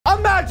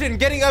Imagine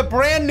getting a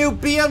brand new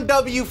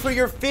BMW for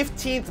your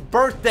 15th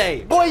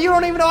birthday. Boy, you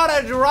don't even know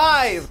how to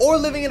drive. Or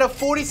living in a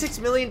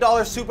 $46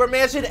 million super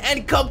mansion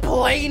and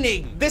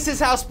complaining. This is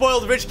how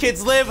spoiled rich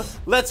kids live.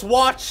 Let's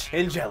watch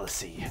in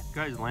jealousy.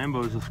 Guys,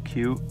 Lambo's is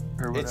cute.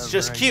 Or whatever, it's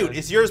just cute.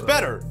 Is yours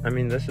better? I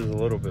mean, this is a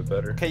little bit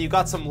better. Okay, you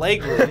got some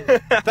leg room.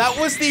 That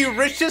was the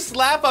richest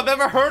laugh I've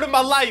ever heard in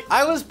my life.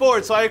 I was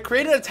bored, so I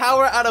created a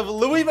tower out of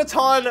Louis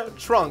Vuitton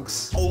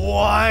trunks.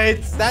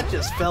 What? That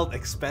just felt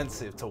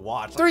expensive to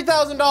watch.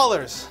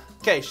 $3,000.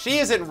 Okay, she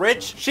isn't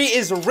rich. She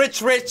is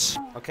rich.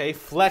 Okay,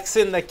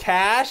 flexing the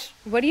cash.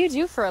 What do you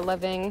do for a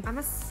living? I'm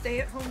a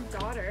stay-at-home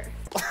daughter.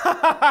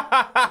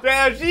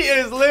 Damn, she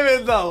is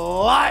living the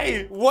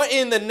life. What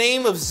in the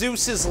name of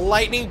Zeus's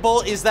lightning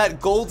bolt is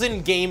that golden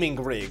gaming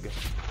rig?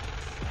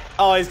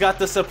 Oh, he's got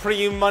the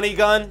Supreme money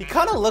gun. He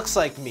kind of looks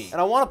like me,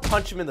 and I want to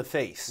punch him in the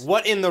face.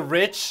 What in the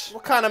rich?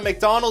 What kind of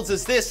McDonald's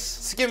is this?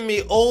 It's giving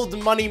me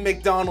old money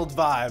McDonald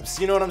vibes.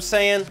 You know what I'm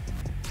saying?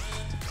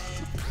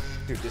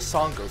 Dude, this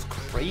song goes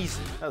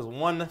crazy. That was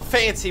one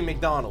fancy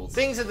McDonald's.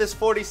 Things in this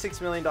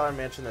 $46 million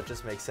mansion that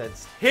just makes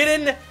sense.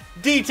 Hidden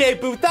DJ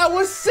booth. That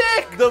was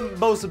sick. The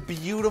most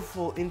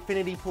beautiful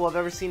infinity pool I've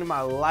ever seen in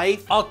my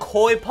life. A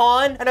koi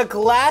pond and a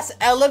glass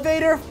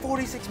elevator.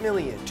 46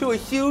 million. To a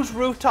huge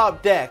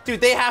rooftop deck.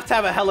 Dude, they have to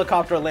have a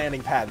helicopter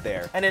landing pad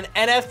there. And an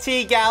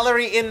NFT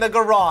gallery in the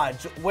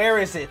garage. Where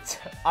is it?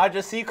 I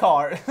just see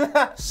cars.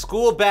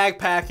 School bag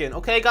packing.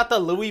 Okay, got the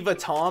Louis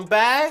Vuitton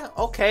bag.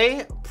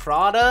 Okay,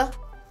 Prada.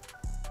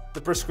 The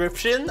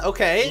prescription,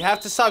 okay. You have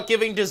to stop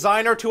giving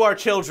designer to our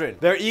children.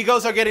 Their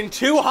egos are getting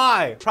too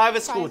high.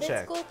 Private school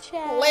check.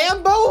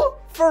 Lambo?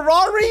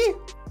 Ferrari?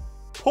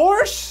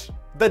 Porsche?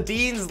 The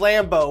Dean's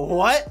Lambo,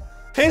 what?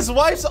 His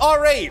wife's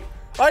R8.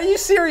 Are you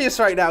serious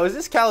right now? Is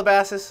this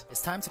Calabasas?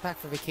 It's time to pack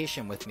for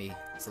vacation with me,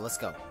 so let's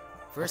go.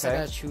 First, Okay. I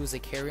gotta choose a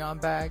carry-on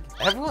bag.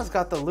 Everyone's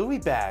got the Louis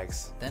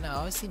bags. Then I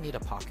obviously need a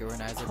pocket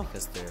organizer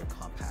because they're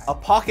compact. A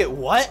pocket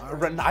what? A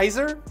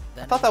Renizer? I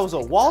Then thought that was a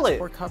picked wallet.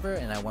 Passport cover,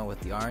 and I went with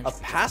the orange. A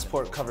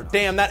passport cover.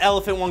 Damn, that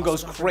elephant one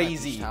goes Also, don't forget my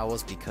beach crazy.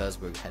 towels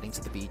because we're heading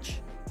to the beach.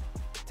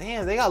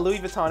 Damn, they got Louis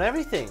Vuitton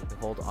everything. To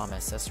hold all my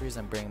accessories,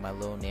 I'm bringing my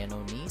little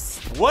nano niece.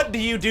 What do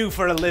you do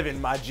for a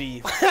living, my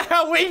G?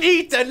 We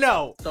need to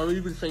know. Stop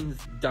even saying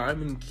this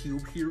diamond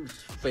cube here is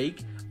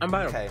fake. I'm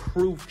about Okay. to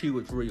prove to you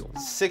it's real.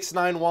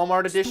 6'9"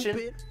 Walmart edition.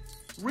 Stupid.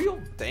 Real.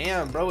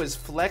 Damn, bro is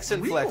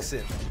flexing. Real.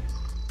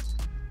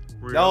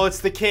 Real. No, it's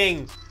the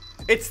king.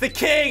 It's the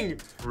king.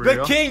 The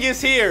Real? king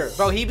is here.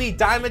 Bro, he be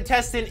diamond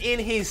testing in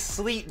his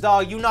sleep,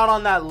 dog. You not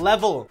on that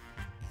level.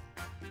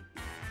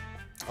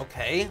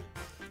 Okay.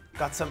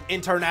 Got some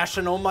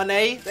international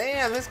money.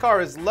 Damn, this car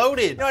is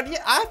loaded. You know,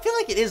 I feel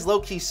like it is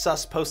low-key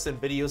sus posting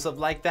videos of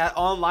like that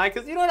online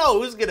because you don't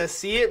know who's gonna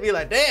see it. Be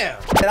like, damn.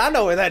 And I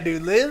know where that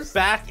dude lives.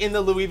 Back in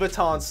the Louis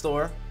Vuitton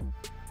store.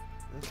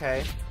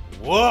 Okay.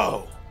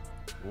 Whoa.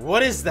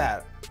 What is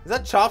that? Is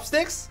that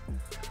chopsticks?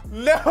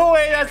 No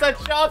way, that's a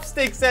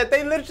chopstick set.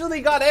 They literally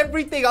got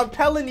everything, I'm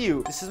telling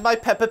you. This is my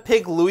Peppa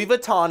Pig Louis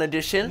Vuitton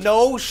edition.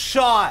 No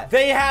shot.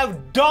 They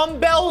have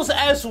dumbbells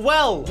as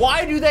well.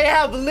 Why do they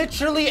have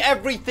literally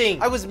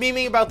everything? I was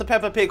memeing about the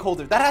Peppa Pig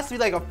holder. That has to be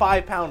like a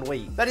 5-pound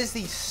weight. That is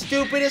the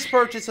stupidest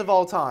purchase of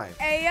all time.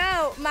 Hey,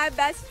 yo, my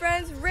best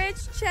friend's rich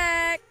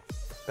check.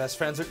 Best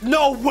friends are—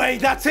 no way,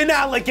 that's an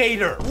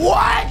alligator.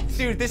 What?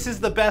 Dude, this is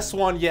the best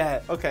one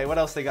yet. Okay, what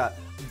else they got?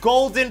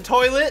 Golden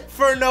toilet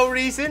for no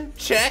reason,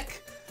 check.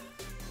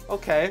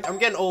 Okay, I'm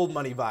getting old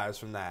money vibes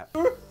from that.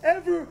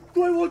 Ever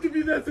do I want to be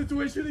in that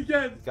situation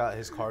again? Got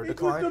his card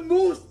It was the declined.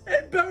 most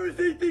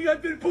embarrassing thing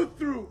I've been put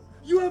through.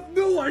 You have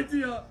no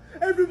idea.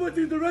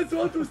 Everybody in the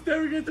restaurant was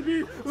staring at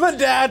me. The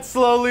dad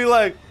slowly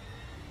like,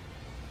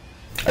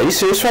 are you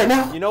serious right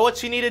now? You know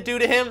what you need to do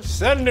to him?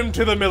 Send him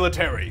to the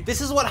military.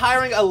 This is what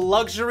hiring a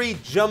luxury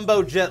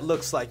jumbo jet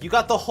looks like. You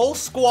got the whole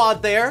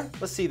squad there.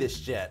 Let's see this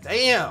jet.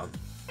 Damn.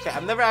 Okay,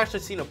 I've never actually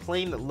seen a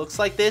plane that looks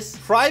like this.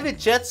 Private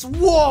jets,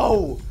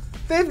 whoa.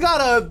 They've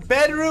got a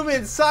bedroom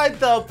inside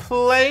the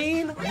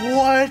plane.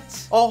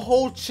 What? A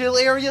whole chill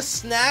area,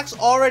 snacks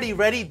already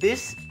ready.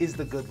 This is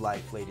the good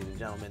life, ladies and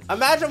gentlemen.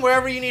 Imagine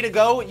wherever you need to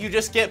go, you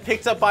just get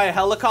picked up by a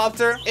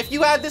helicopter. If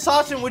you had this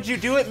option, would you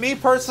do it? Me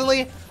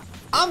personally,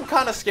 I'm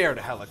kind of scared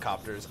of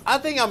helicopters. I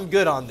think I'm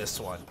good on this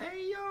one.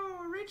 Hey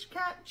yo, rich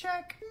cat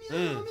check.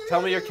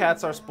 Tell me your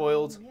cats are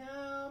spoiled.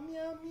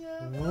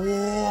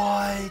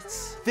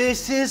 What?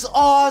 This is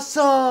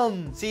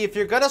awesome. See, if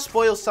you're gonna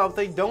spoil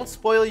something, don't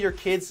spoil your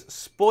kids.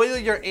 Spoil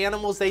your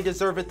animals. They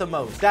deserve it the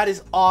most. That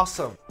is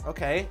awesome.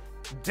 Okay.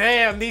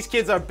 Damn, these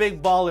kids are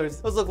big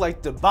ballers. Those look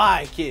like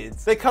Dubai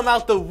kids. They come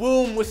out the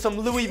womb with some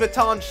Louis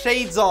Vuitton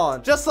shades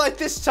on. Just like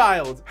this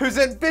child, who's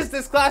in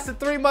business class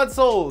at 3 months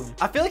old.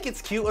 I feel like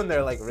it's cute when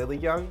they're like really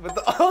young, but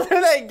the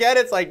older they get,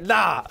 it's like,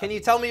 nah. Can you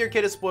tell me your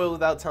kid is spoiled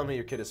without telling me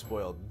your kid is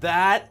spoiled?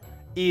 That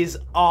is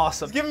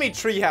awesome. It's giving me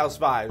treehouse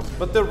vibes,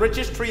 but the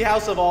richest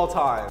treehouse of all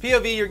time.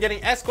 POV, you're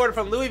getting escorted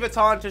from Louis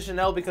Vuitton to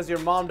Chanel because your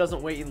mom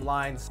doesn't wait in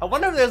lines. I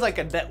wonder if there's like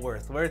a net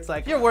worth where it's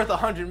like, you're worth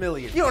 100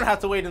 million. You don't have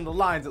to wait in the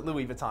lines at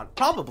Louis Vuitton.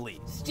 Probably.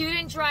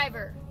 Student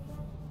driver.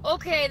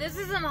 Okay, this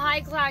is some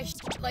high class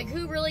shit. Like,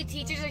 who really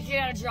teaches a kid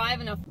how to drive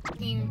in a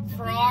fucking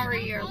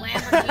Ferrari or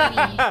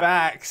Lamborghini?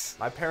 Facts.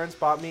 My parents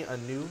bought me a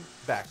new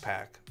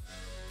backpack.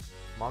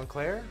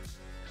 Montclair?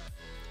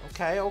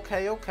 Okay,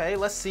 okay, okay.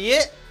 Let's see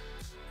it.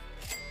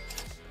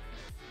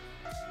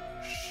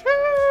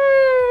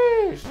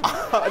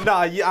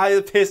 Nah,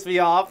 it pissed me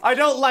off. I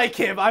don't like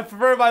him. I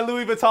prefer my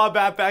Louis Vuitton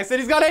backpacks. And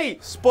he's got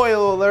 8.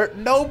 Spoiler alert,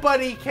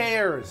 nobody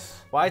cares.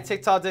 Why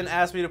TikTok didn't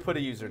ask me to put a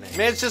username.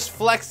 Man's just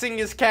flexing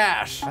his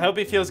cash. I hope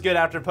he feels good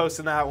after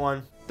posting that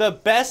one. The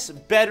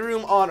best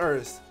bedroom on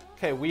earth.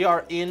 Okay, we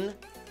are in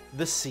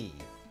the sea.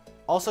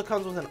 Also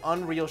comes with an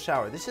unreal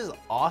shower. This is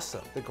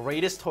awesome. The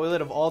greatest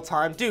toilet of all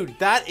time. Dude,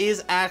 that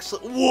is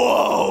actually,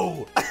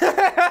 whoa.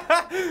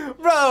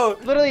 Bro,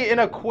 literally an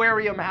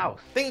aquarium house.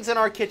 Things in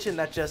our kitchen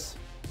that just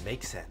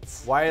make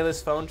sense.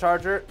 Wireless phone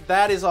charger,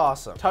 that is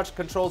awesome. Touch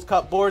controls,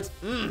 cupboards,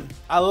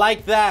 I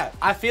like that.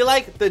 I feel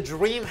like the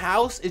dream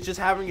house is just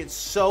having it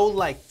so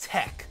like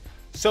tech,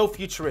 so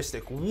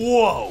futuristic.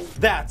 Whoa,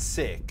 that's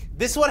sick.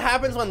 This is what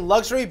happens when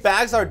luxury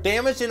bags are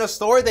damaged in a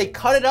store. They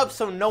cut it up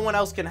so no one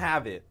else can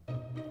have it.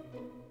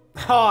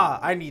 Ah,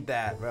 I need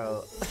that,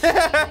 bro.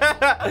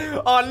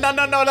 Oh,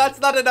 no,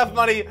 that's not enough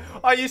money.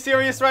 Are you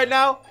serious right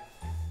now?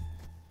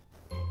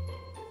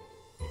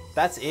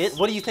 That's it?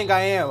 What do you think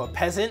I am, a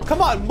peasant?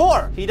 Come on,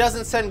 more! He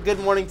doesn't send good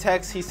morning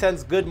texts, he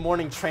sends good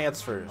morning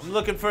transfers. I'm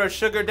looking for a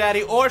sugar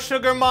daddy or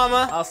sugar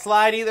mama. I'll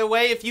slide either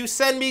way if you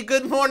send me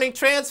good morning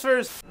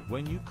transfers.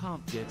 When you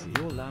can't get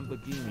your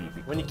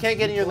Lamborghini. When you can't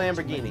get in your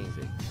Lamborghini.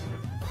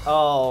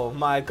 Oh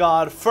my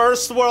God,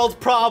 first world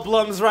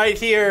problems right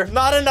here.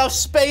 Not enough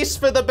space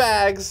for the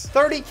bags.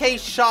 30K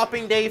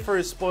shopping day for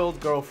his spoiled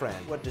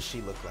girlfriend. What does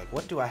she look like?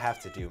 What do I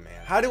have to do, man?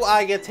 How do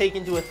I get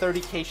taken to a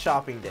 30K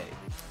shopping day?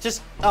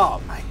 Just,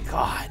 oh my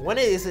God. When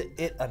is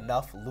it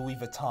enough Louis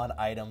Vuitton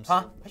items?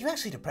 Huh? Are you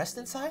actually depressed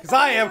inside? Cause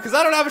I am, cause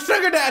I don't have a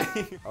sugar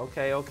daddy.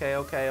 Okay.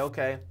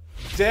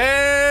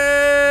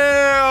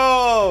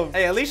 Damn!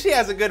 Hey, at least she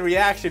has a good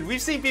reaction.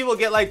 We've seen people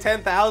get like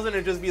 10,000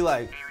 and just be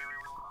like,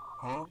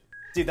 huh?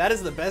 Dude, that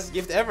is the best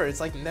gift ever. It's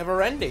like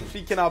never ending.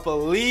 She cannot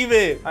believe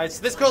it. All right,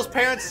 so this girl's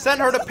parents sent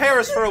her to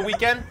Paris for a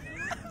weekend.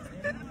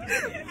 I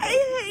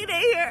hate it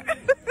here.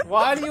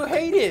 Why do you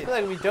hate it? I feel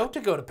like we dope to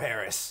go to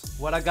Paris.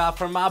 What I got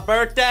for my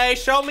birthday?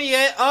 Show me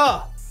it.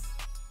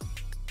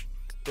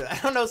 Dude, I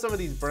don't know some of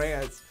these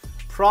brands.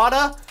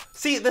 Prada?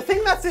 See, the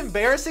thing that's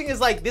embarrassing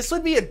is like, this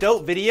would be a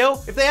dope video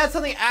if they had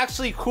something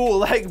actually cool,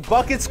 like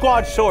Bucket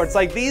Squad shorts.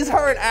 Like, these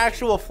are an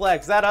actual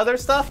flex. That other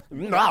stuff?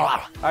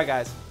 All right,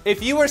 guys.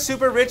 If you were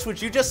super rich, would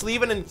you just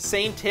leave an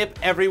insane tip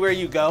everywhere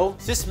you go?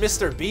 Is this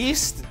Mr.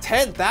 Beast?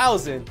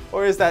 10,000?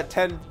 Or is that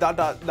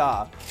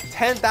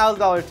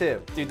 $10,000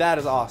 tip? Dude, that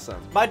is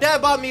awesome. My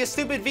dad bought me a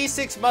stupid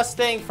V6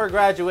 Mustang for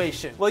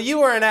graduation. Well, you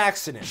were an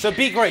accident, so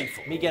be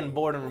grateful. Me getting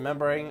bored and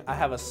remembering I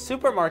have a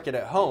supermarket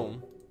at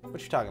home.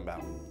 What you talking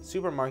about?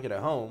 Supermarket at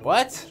home?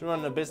 What? She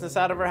running a business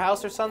out of her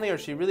house or something, or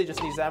she really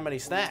just needs that many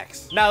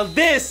snacks? Now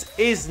this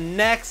is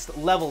next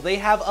level. They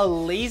have a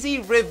lazy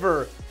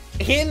river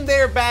in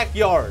their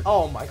backyard.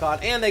 Oh my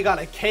God, and they got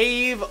a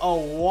cave, a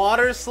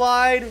water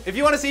slide. If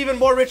you wanna see even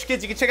more rich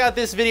kids, you can check out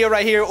this video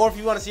right here, or if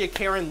you wanna see a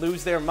Karen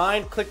lose their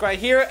mind, click right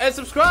here and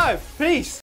subscribe. Peace.